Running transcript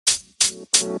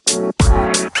So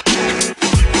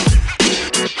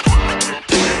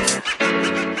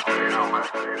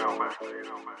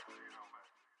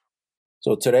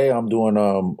today I'm doing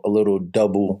a little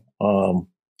double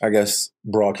I guess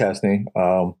broadcasting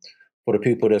for the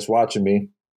people that's watching me.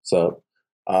 So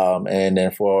and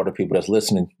then for all the people that's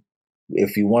listening,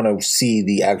 if you want to see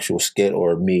the actual skit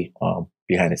or me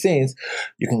behind the scenes,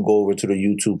 you can go over to the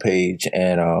YouTube page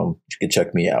and you can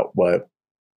check me out. But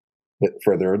with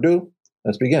further ado,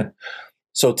 let's begin.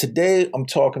 So today I'm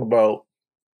talking about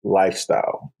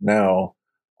lifestyle. Now,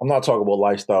 I'm not talking about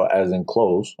lifestyle as in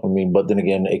clothes. I mean, but then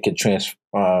again, it could trans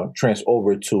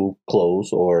over to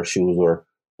clothes or shoes or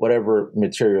whatever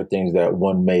material things that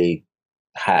one may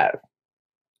have.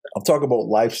 I'm talking about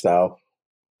lifestyle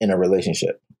in a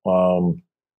relationship.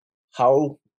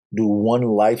 How do one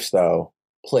lifestyle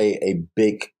play a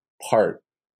big part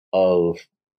of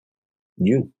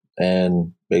you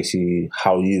and basically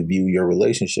how you view your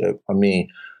relationship? I mean,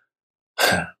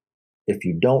 if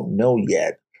you don't know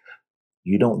yet,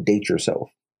 you don't date yourself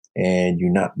and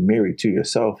you're not married to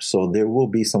yourself. So there will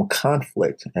be some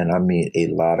conflict, and I mean a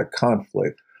lot of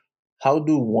conflict. How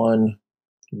do one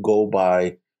go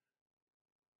by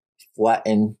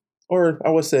flatten, or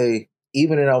I would say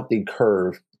evening out the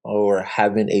curve, or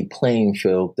having a playing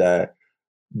field that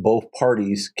both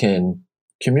parties can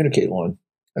communicate on?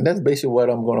 And that's basically what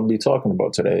I'm going to be talking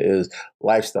about today is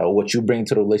lifestyle, what you bring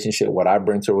to the relationship, what I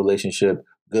bring to a relationship,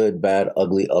 good, bad,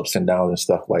 ugly, ups and downs and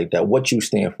stuff like that, what you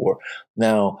stand for.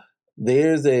 Now,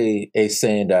 there's a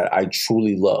saying that I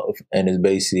truly love, and it's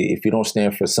basically if you don't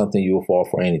stand for something, you'll fall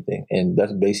for anything. And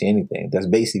that's basically anything. That's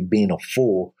basically being a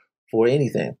fool for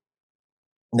anything.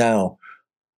 Now,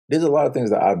 there's a lot of things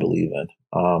that I believe in.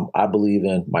 I believe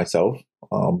in myself,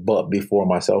 but before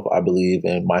myself, I believe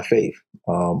in my faith.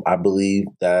 I believe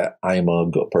that I am a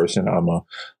good person. I'm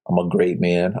a great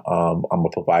man. I'm a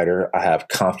provider. I have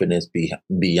confidence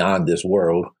beyond this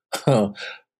world,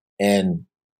 and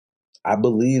I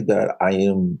believe that I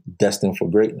am destined for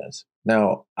greatness.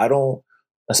 Now, I don't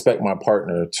expect my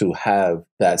partner to have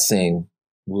that same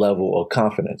level of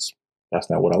confidence. That's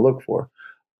not what I look for.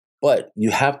 But you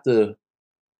have to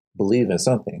believe in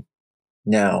something.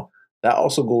 Now, that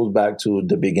also goes back to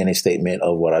the beginning statement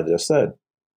of what I just said.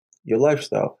 Your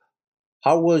lifestyle.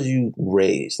 How was you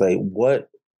raised? Like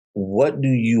what do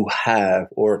you have?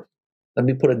 Or let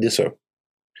me put it this way.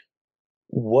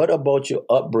 What about your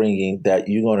upbringing that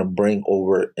you're going to bring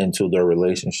over into the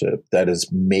relationship that is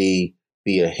may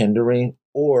be a hindering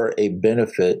or a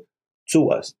benefit to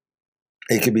us?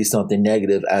 It could be something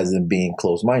negative as in being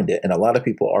closed-minded. And a lot of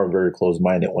people are very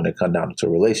closed-minded when it comes down to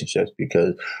relationships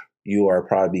because you are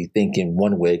probably thinking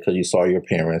one way because you saw your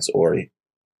parents or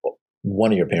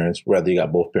one of your parents, whether you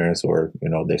got both parents or,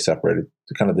 they separated,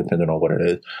 kind of depending on what it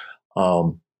is.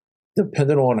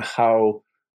 Depending on how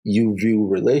you view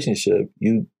relationship,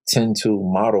 you tend to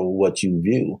model what you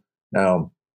view.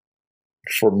 Now,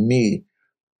 for me,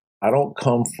 I don't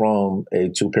come from a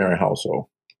two-parent household,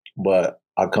 but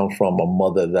I come from a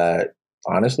mother that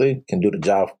honestly can do the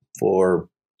job for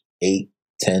 8,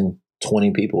 10,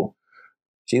 20 people.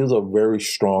 She was a very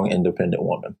strong, independent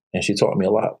woman, and she taught me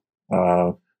a lot.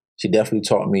 She definitely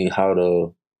taught me how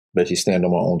to basically stand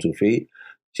on my own 2 feet.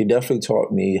 She definitely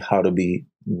taught me how to be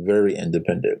very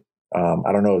independent.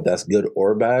 I don't know if that's good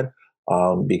or bad,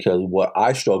 because what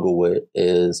I struggle with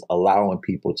is allowing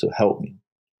people to help me.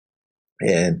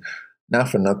 And not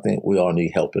for nothing, we all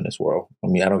need help in this world. I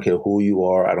mean, I don't care who you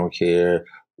are. I don't care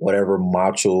whatever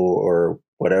macho or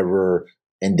whatever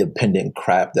independent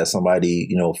crap that somebody,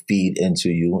 feed into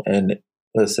you. And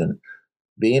listen,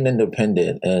 being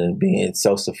independent and being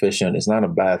self-sufficient is not a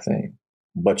bad thing,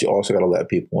 but you also got to let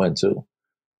people in too.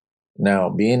 Now,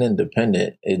 being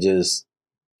independent, it just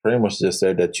pretty much just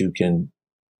said that you can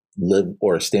live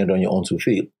or stand on your own 2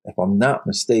 feet. If I'm not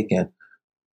mistaken,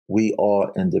 we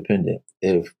are independent.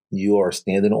 If you are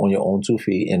standing on your own 2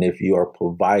 feet and if you are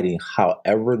providing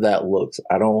however that looks,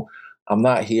 I'm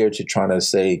not here to try to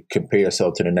say compare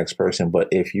yourself to the next person, but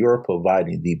if you're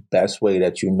providing the best way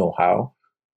that you know how,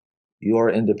 you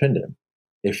are independent.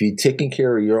 If you're taking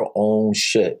care of your own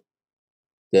shit,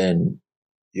 then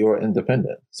you're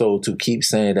independent. So to keep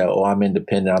saying that, oh, I'm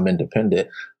independent,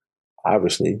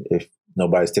 obviously, if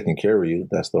nobody's taking care of you,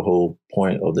 that's the whole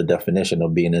point of the definition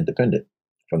of being independent,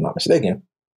 if I'm not mistaken.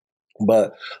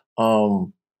 But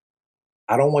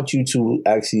I don't want you to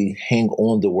actually hang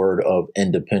on the word of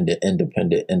independent,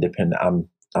 independent, independent.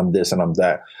 I'm this and I'm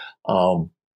that.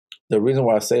 The reason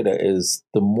why I say that is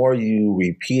the more you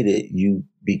repeat it, you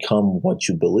become what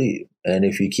you believe. And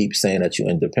if you keep saying that you're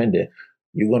independent,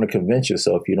 you're going to convince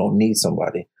yourself you don't need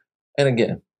somebody. And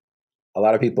again, A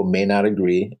lot of people may not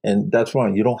agree, and that's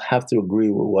fine. You don't have to agree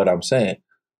with what I'm saying.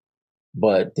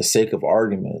 But the sake of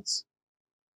arguments,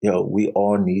 we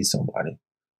all need somebody,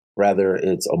 whether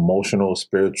it's emotional,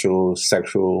 spiritual,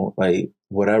 sexual, like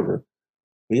whatever.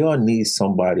 We all need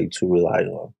somebody to rely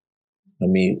on. I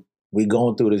mean, we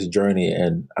going through this journey,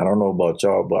 and I don't know about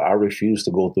y'all, but I refuse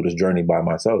to go through this journey by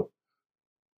myself.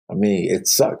 I mean, it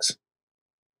sucks.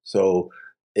 So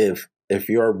if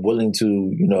you're willing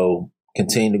to,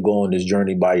 continue to go on this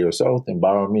journey by yourself, then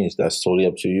by all means, that's totally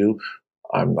up to you.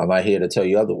 I'm not here to tell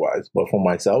you otherwise. But for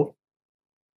myself,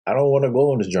 I don't want to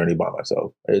go on this journey by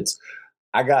myself.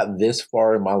 I got this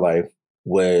far in my life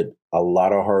with a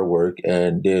lot of hard work,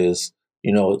 and there's,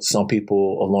 some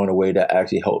people along the way that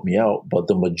actually helped me out. But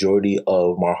the majority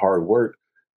of my hard work,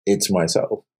 it's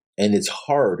myself. And it's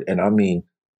hard. And I mean,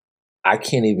 I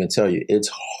can't even tell you, it's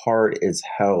hard as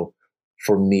hell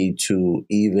for me to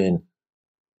even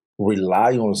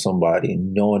rely on somebody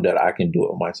knowing that I can do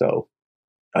it myself.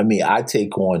 I mean, I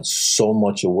take on so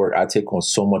much of work, I take on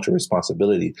so much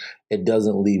responsibility. It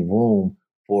doesn't leave room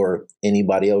for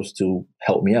anybody else to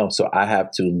help me out. So I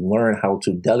have to learn how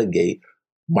to delegate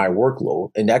my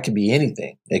workload. And that could be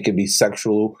anything. It could be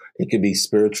sexual, it could be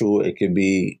spiritual, it could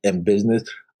be in business.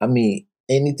 I mean,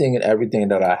 anything and everything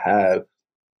that I have,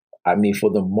 I mean, for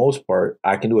the most part,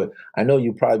 I can do it. I know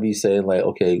you probably be saying like,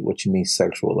 okay, what you mean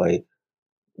sexual? Like,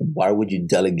 why would you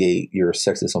delegate your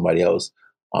sex to somebody else?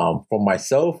 For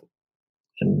myself,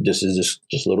 and this is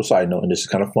just a little side note, and this is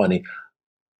kind of funny.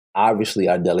 Obviously,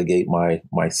 I delegate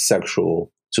my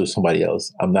sexual to somebody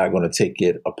else. I'm not going to take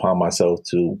it upon myself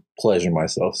to pleasure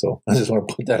myself. So I just want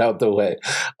to put that out the way.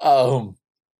 I'm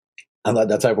not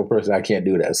that type of person. I can't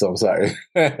do that. So I'm sorry.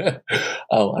 I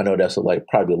know that's like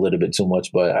probably a little bit too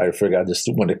much, but I figured I just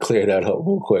want to clear that up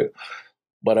real quick.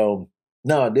 But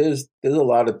no, there's a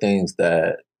lot of things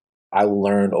that I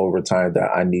learned over time that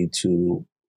I need to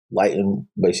lighten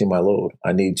basically my load.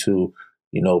 I need to,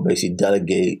 basically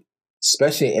delegate,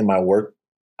 especially in my work.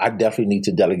 I definitely need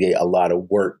to delegate a lot of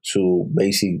work to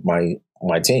basically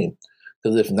my team.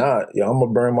 Because if not, I'm gonna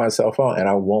burn myself out, and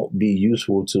I won't be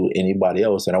useful to anybody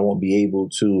else, and I won't be able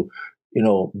to,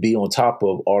 be on top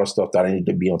of all the stuff that I need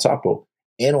to be on top of,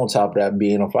 and on top of that,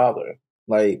 being a father.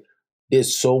 Like,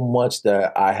 there's so much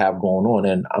that I have going on,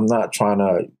 and I'm not trying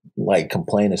to like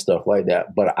complain and stuff like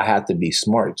that, but I have to be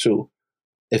smart too.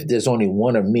 If there's only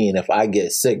one of me, and if I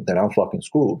get sick, then I'm fucking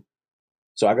screwed.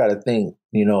 So I got to think,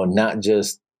 not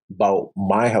just about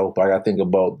my health, but I got to think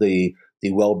about the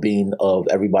well being of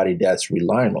everybody that's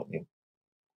relying on me,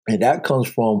 and that comes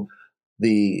from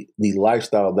the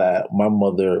lifestyle that my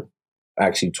mother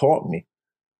actually taught me.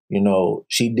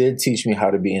 She did teach me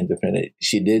how to be independent.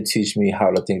 She did teach me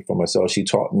how to think for myself. She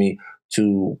taught me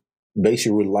to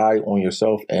basically rely on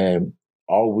yourself and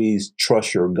always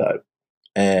trust your gut.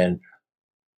 And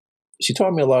she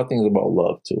taught me a lot of things about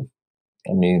love too.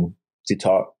 I mean, she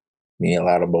taught me a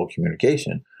lot about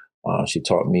communication. She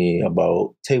taught me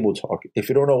about table talk. If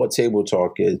you don't know what table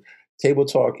talk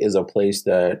is a place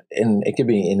that, and it could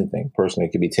be anything personally.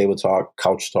 It could be table talk,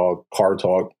 couch talk, car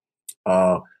talk.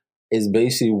 Is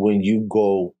basically when you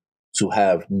go to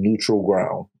have neutral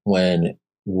ground, when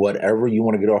whatever you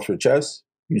want to get off your chest,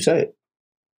 you say it.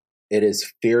 It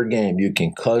is fair game. You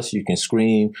can cuss, you can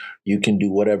scream, you can do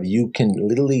whatever. You can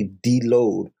literally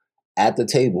deload at the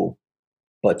table,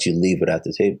 but you leave it at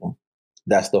the table.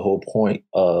 That's the whole point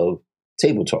of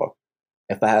table talk.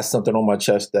 If I had something on my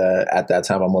chest that at that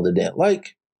time my mother didn't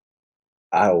like,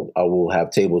 I will have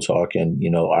table talk, and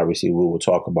obviously we will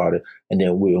talk about it, and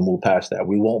then we will move past that.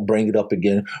 We won't bring it up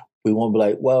again. We won't be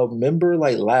like, well, remember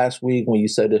like last week when you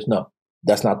said this? No,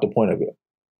 that's not the point of it.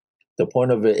 The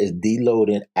point of it is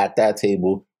deloading at that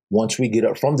table. Once we get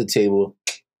up from the table,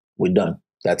 we're done.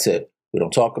 That's it. We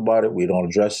don't talk about it. We don't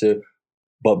address it.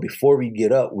 But before we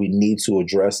get up, we need to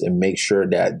address and make sure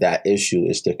that that issue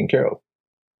is taken care of.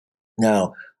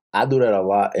 Now, I do that a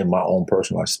lot in my own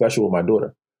personal life, especially with my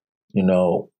daughter.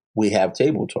 We have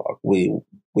table talk. We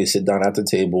sit down at the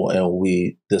table and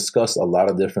we discuss a lot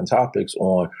of different topics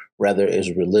on whether it's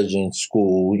religion,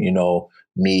 school,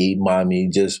 me, mommy,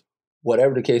 just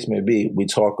whatever the case may be. We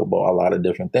talk about a lot of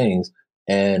different things.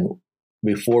 And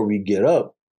before we get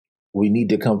up, we need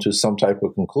to come to some type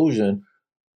of conclusion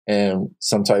and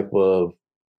some type of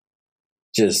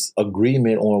just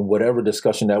agreement on whatever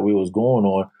discussion that we was going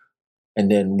on,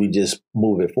 and then we just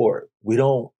move it forward. We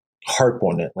don't harp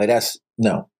on it. Like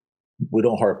no, we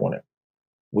don't harp on it.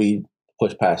 We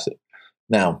push past it.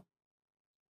 Now,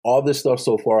 all this stuff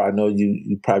so far, I know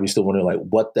you probably still wondering like,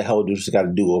 what the hell do you got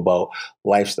to do about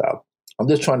lifestyle? I'm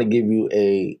just trying to give you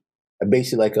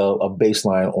basically like a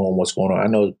baseline on what's going on. I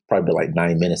know it's probably like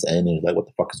 9 minutes in, and it's like, what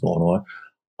the fuck is going on?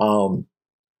 Um,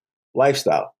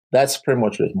 Lifestyle. That's pretty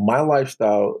much it. My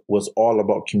lifestyle was all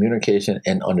about communication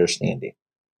and understanding.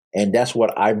 And that's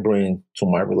what I bring to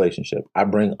my relationship. I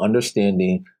bring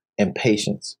understanding and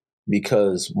patience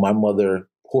because my mother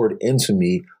poured into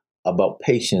me about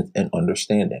patience and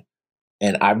understanding.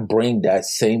 And I bring that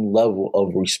same level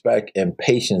of respect and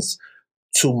patience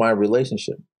to my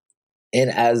relationship. And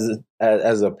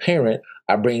as a parent,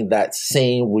 I bring that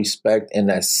same respect and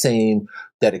that same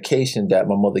dedication that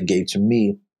my mother gave to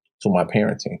me to my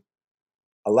parenting.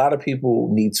 A lot of people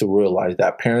need to realize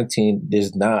that parenting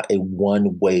is not a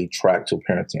one way track to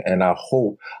parenting. And I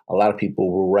hope a lot of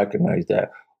people will recognize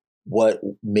that what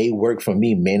may work for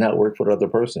me may not work for the other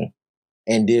person.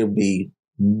 And there'll be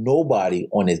nobody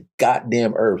on this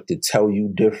goddamn earth to tell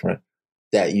you different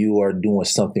that you are doing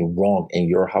something wrong in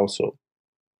your household.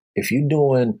 If you're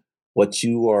doing what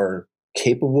you are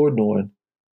capable of doing,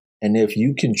 and if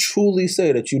you can truly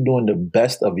say that you're doing the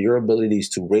best of your abilities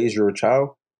to raise your child,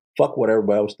 fuck what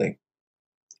everybody else thinks.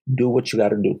 Do what you got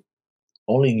to do.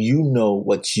 Only you know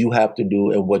what you have to do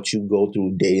and what you go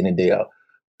through day in and day out.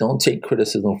 Don't take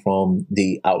criticism from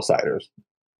the outsiders.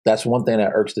 That's one thing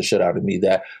that irks the shit out of me,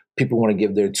 that people want to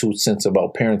give their 2 cents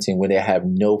about parenting when they have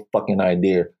no fucking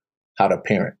idea how to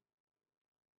parent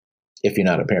if you're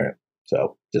not a parent.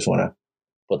 So just want to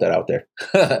put that out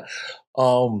there.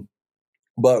 um,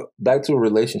 but back to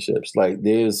relationships, like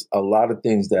there's a lot of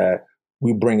things that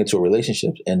we bring into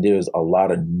relationships, and there's a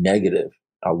lot of negative,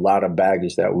 a lot of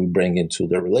baggage that we bring into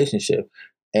the relationship.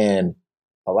 And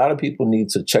a lot of people need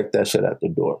to check that shit at the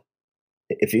door.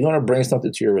 If you're going to bring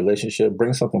something to your relationship,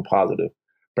 bring something positive,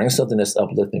 bring something that's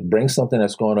uplifting, bring something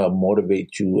that's going to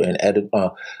motivate you and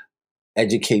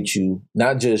educate you,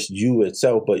 not just you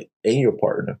itself, but in your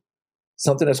partner.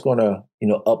 Something that's going to,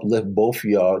 uplift both of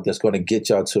y'all, that's going to get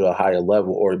y'all to a higher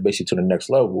level or basically to the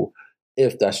next level,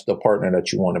 if that's the partner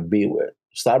that you want to be with.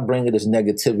 Stop bringing this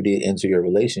negativity into your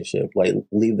relationship. Like,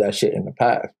 leave that shit in the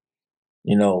past.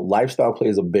 Lifestyle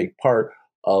plays a big part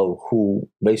of who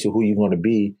you're going to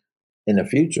be in the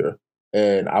future.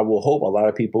 And I will hope a lot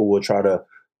of people will try to,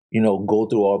 go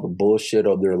through all the bullshit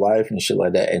of their life and shit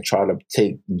like that and try to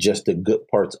take just the good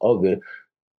parts of it,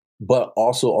 but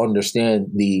also understand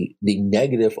the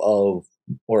negative of,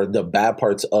 or the bad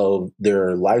parts of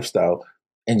their lifestyle,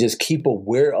 and just keep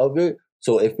aware of it.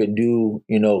 So if it do,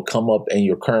 come up in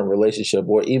your current relationship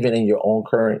or even in your own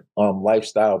current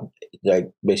lifestyle, like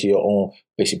basically your own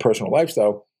personal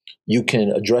lifestyle, you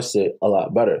can address it a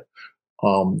lot better.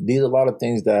 These are a lot of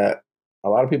things that a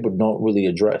lot of people don't really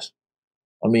address.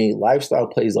 I mean, lifestyle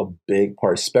plays a big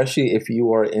part, especially if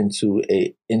you are into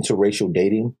a interracial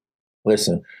dating.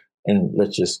 Listen, and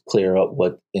let's just clear up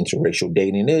what interracial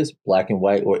dating is: black and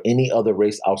white, or any other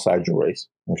race outside your race.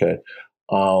 Okay,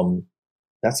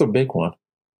 that's a big one.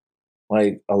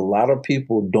 Like, a lot of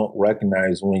people don't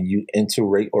recognize when you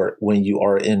interrate, or when you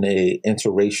are in a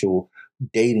interracial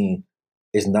dating,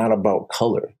 is not about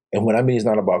color. And what I mean is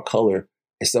not about color,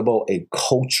 it's about a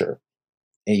culture.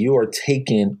 And you are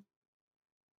taking,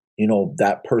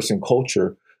 that person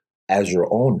culture as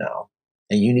your own now.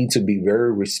 And you need to be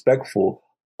very respectful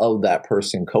of that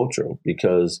person culture,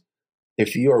 because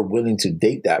if you are willing to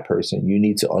date that person, you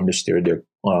need to understand their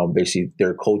basically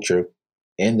their culture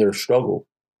and their struggle.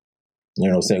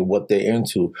 Saying what they're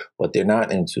into, what they're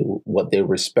not into, what they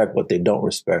respect, what they don't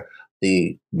respect,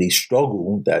 the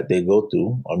struggle that they go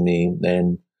through. I mean,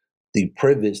 and the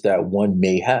privilege that one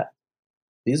may have.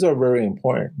 These are very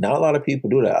important. Not a lot of people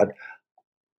do that.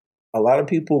 A lot of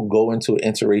people go into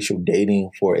interracial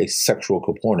dating for a sexual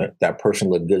component. That person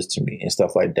looked good to me and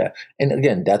stuff like that. And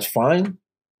again, that's fine.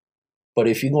 But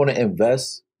if you're going to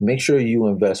invest, make sure you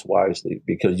invest wisely,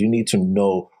 because you need to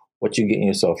know what you're getting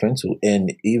yourself into.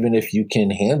 And even if you can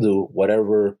handle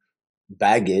whatever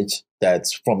baggage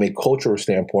that's from a cultural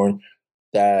standpoint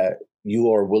that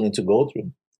you are willing to go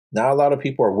through. Not a lot of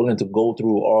people are willing to go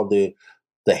through all the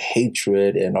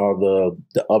hatred and all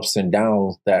the ups and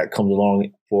downs that comes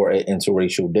along for an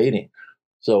interracial dating.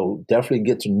 So definitely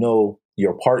get to know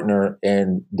your partner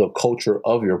and the culture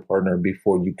of your partner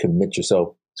before you commit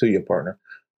yourself to your partner.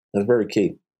 That's very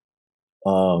key.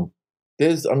 Um,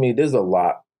 there's a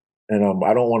lot, and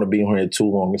I don't want to be on here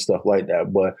too long and stuff like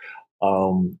that. But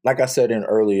like I said in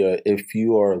earlier, if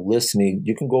you are listening,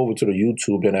 you can go over to the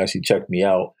YouTube and actually check me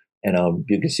out, and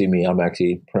you can see me. I'm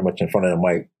actually pretty much in front of the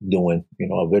mic doing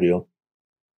a video.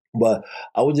 But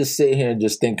I was just sitting here and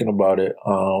just thinking about it,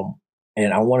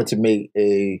 and I wanted to make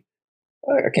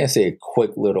I can't say a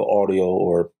quick little audio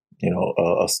or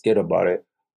a skit about it,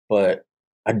 but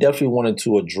I definitely wanted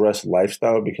to address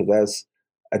lifestyle because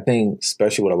I think,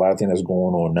 especially with a lot of things that's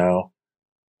going on now,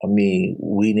 I mean,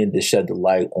 we need to shed the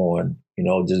light on,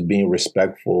 just being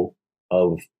respectful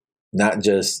of not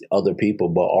just other people,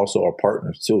 but also our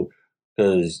partners too.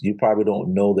 Because you probably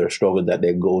don't know their struggle that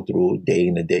they go through day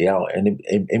in and day out. And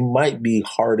it might be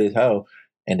hard as hell.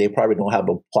 And they probably don't have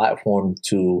a platform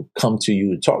to come to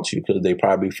you and talk to you because they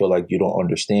probably feel like you don't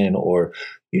understand or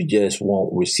you just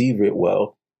won't receive it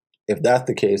well. If that's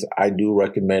the case, I do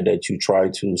recommend that you try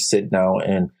to sit down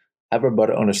and have a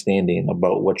better understanding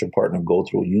about what your partner go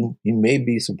through. You may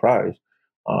be surprised,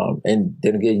 and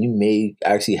then again, you may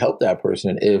actually help that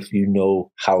person if you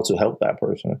know how to help that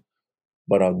person.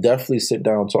 But definitely sit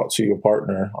down, talk to your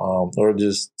partner, or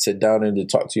just sit down and to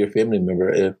talk to your family member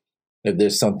if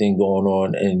there's something going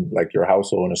on in like your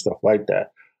household and stuff like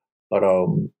that. But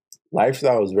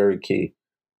lifestyle is very key.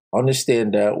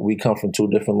 Understand that we come from two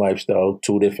different lifestyles,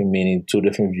 two different meaning, two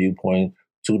different viewpoints,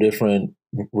 two different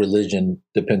religion,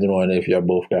 depending on if y'all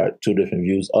both got two different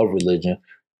views of religion,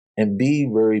 and be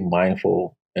very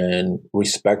mindful and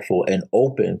respectful and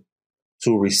open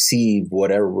to receive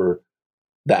whatever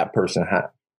that person has.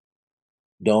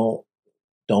 Don't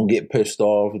don't get pissed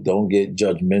off. Don't get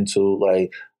judgmental.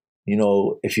 Like,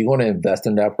 if you're going to invest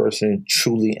in that person,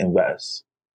 truly invest.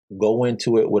 Go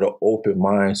into it with an open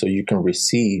mind so you can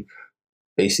receive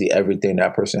basically everything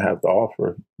that person has to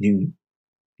offer. You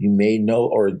may know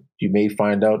or you may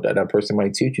find out that that person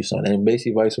might teach you something, and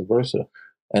basically vice versa.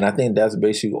 And I think that's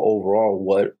basically overall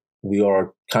what we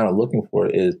are kind of looking for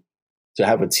is to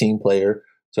have a team player,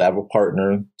 to have a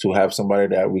partner, to have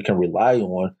somebody that we can rely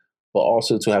on, but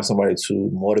also to have somebody to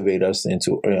motivate us and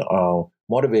to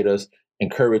motivate us,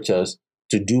 encourage us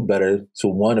to do better, to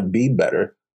want to be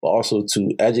better, but also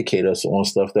to educate us on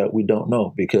stuff that we don't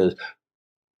know. Because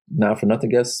not for nothing,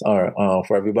 guys, or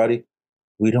for everybody,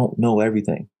 we don't know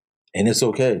everything, and it's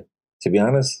okay. To be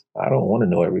honest, I don't want to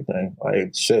know everything.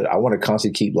 Like shit, I want to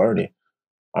constantly keep learning.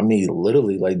 I mean,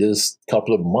 literally, like this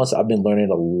couple of months, I've been learning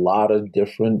a lot of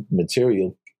different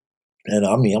material, and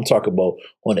I mean, I'm talking about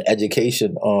on the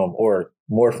education, or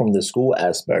more from the school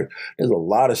aspect. There's a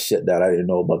lot of shit that I didn't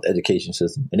know about the education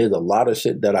system, and there's a lot of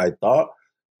shit that I thought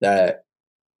that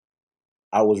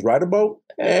I was right about,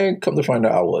 and come to find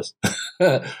out I was.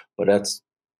 But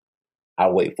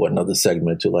I'll wait for another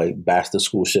segment to like bash the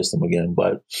school system again.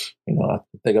 But I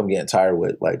think I'm getting tired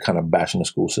with like kind of bashing the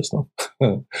school system.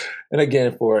 And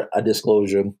again, for a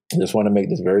disclosure, I just want to make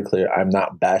this very clear: I'm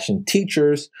not bashing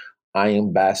teachers. I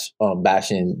am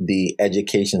bashing the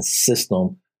education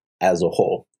system as a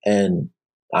whole. And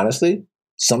honestly,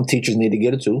 some teachers need to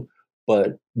get it too,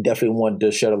 but definitely want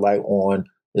to shed a light on.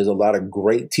 There's a lot of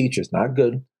great teachers, not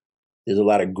good. There's a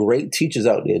lot of great teachers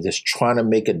out there just trying to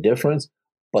make a difference,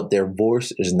 but their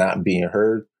voice is not being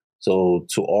heard. So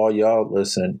to all y'all,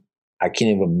 listen, I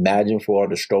can't even imagine for all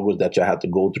the struggles that y'all have to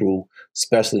go through,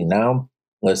 especially now.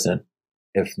 Listen,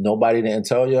 if nobody didn't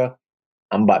tell y'all,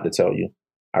 I'm about to tell you.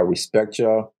 I respect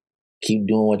y'all. Keep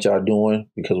doing what y'all doing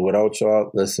because without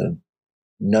y'all, listen,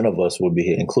 none of us would be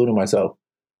here, including myself.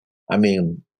 I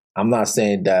mean, I'm not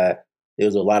saying that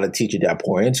there's a lot of teachers that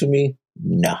pour into me.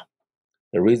 No.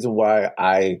 The reason why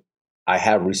I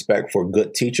have respect for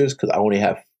good teachers because I only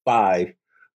have 5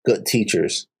 good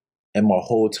teachers in my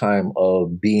whole time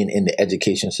of being in the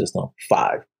education system.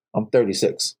 5. I'm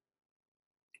 36.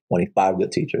 Only 5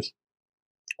 good teachers.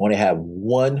 I only have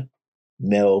 1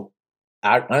 male.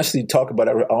 I honestly talk about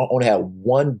it. I only have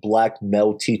 1 black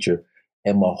male teacher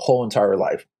in my whole entire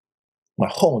life. My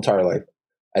whole entire life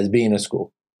as being in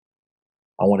school.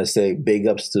 I want to say big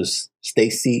ups to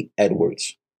Stacy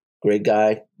Edwards. Great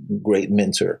guy, great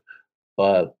mentor.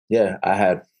 But yeah, I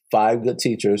had 5 good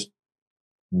teachers,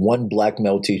 1 black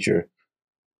male teacher.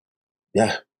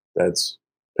 Yeah, that's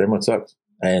pretty much sucks.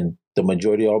 And the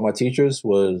majority of all my teachers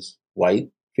was white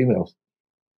females.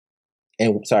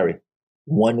 And sorry,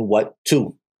 1 what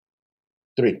 2,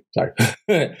 3. Sorry,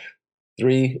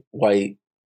 3 white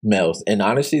males. And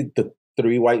honestly, the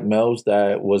 3 white males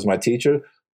that was my teacher,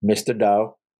 Mr.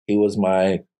 Dow, he was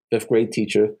my 5th grade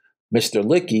teacher. Mr.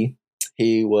 Licky,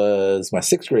 he was my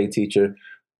 6th grade teacher.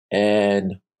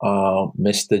 And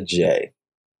Mr. J.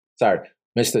 Sorry,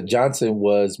 Mr. Johnson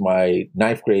was my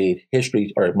 9th grade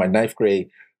history or my 9th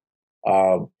grade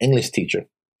English teacher.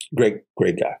 Great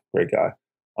guy, great guy.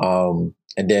 And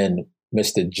then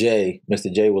Mr. J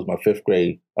was my 5th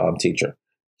grade teacher.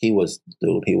 He was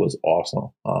awesome.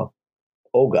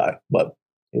 Old guy, but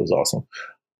he was awesome.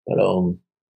 But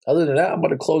other than that, I'm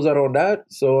going to close out on that.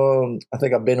 So I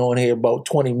think I've been on here about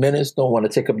 20 minutes. Don't want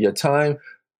to take up your time.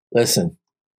 Listen,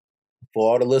 for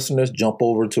all the listeners, jump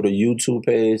over to the YouTube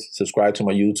page, subscribe to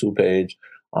my YouTube page.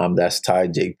 That's Ty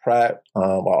J Pratt. I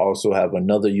also have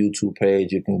another YouTube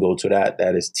page. You can go to that.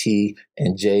 That is T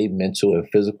and J Mental and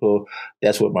Physical.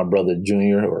 That's with my brother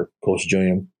Junior, or Coach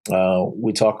Junior.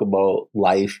 We talk about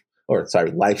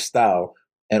lifestyle,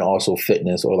 and also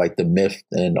fitness, or like the myth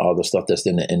and all the stuff that's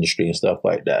in the industry and stuff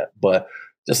like that. But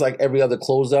just like every other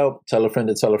closeout, tell a friend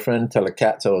to tell a friend, tell a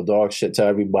cat, tell a dog, shit, tell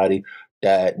everybody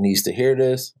that needs to hear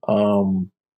this.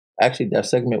 Actually, that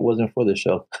segment wasn't for the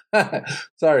show.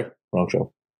 Sorry, wrong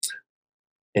show.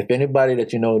 If anybody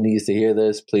that you know needs to hear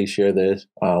this, please share this,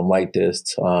 like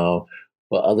this. But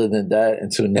other than that,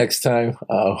 until next time,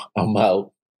 I'm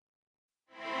out.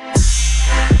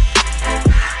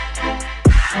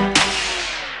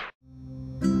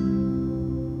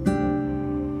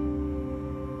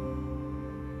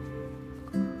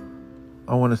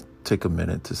 I want to take a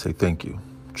minute to say thank you.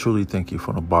 Truly thank you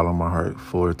from the bottom of my heart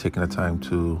for taking the time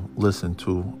to listen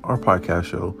to our podcast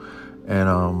show.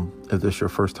 And if this is your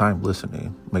first time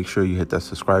listening, make sure you hit that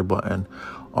subscribe button.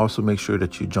 Also, make sure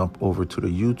that you jump over to the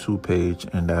YouTube page,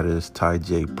 and that is Ty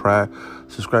J Pratt.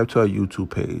 Subscribe to our YouTube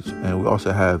page. And we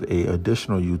also have a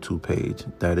additional YouTube page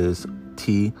that is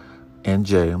T and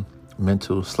J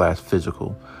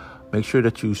Mental/Physical. Make sure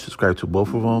that you subscribe to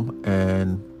both of them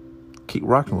and keep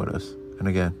rocking with us. And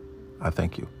again, I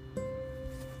thank you.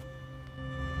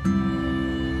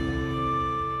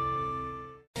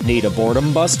 Need a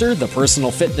boredom buster? The Personal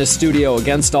Fitness Studio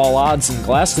Against All Odds in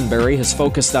Glastonbury has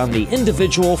focused on the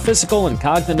individual, physical, and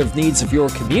cognitive needs of your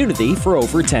community for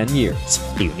over 10 years.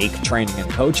 Unique training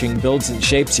and coaching builds and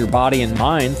shapes your body and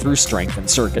mind through strength and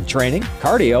circuit training,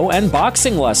 cardio, and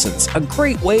boxing lessons, a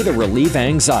great way to relieve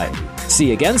anxiety.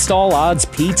 See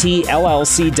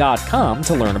AgainstAllOddsPTLLC.com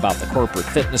to learn about the corporate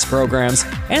fitness programs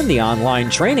and the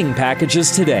online training packages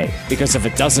today. Because if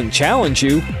it doesn't challenge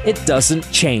you, it doesn't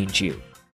change you.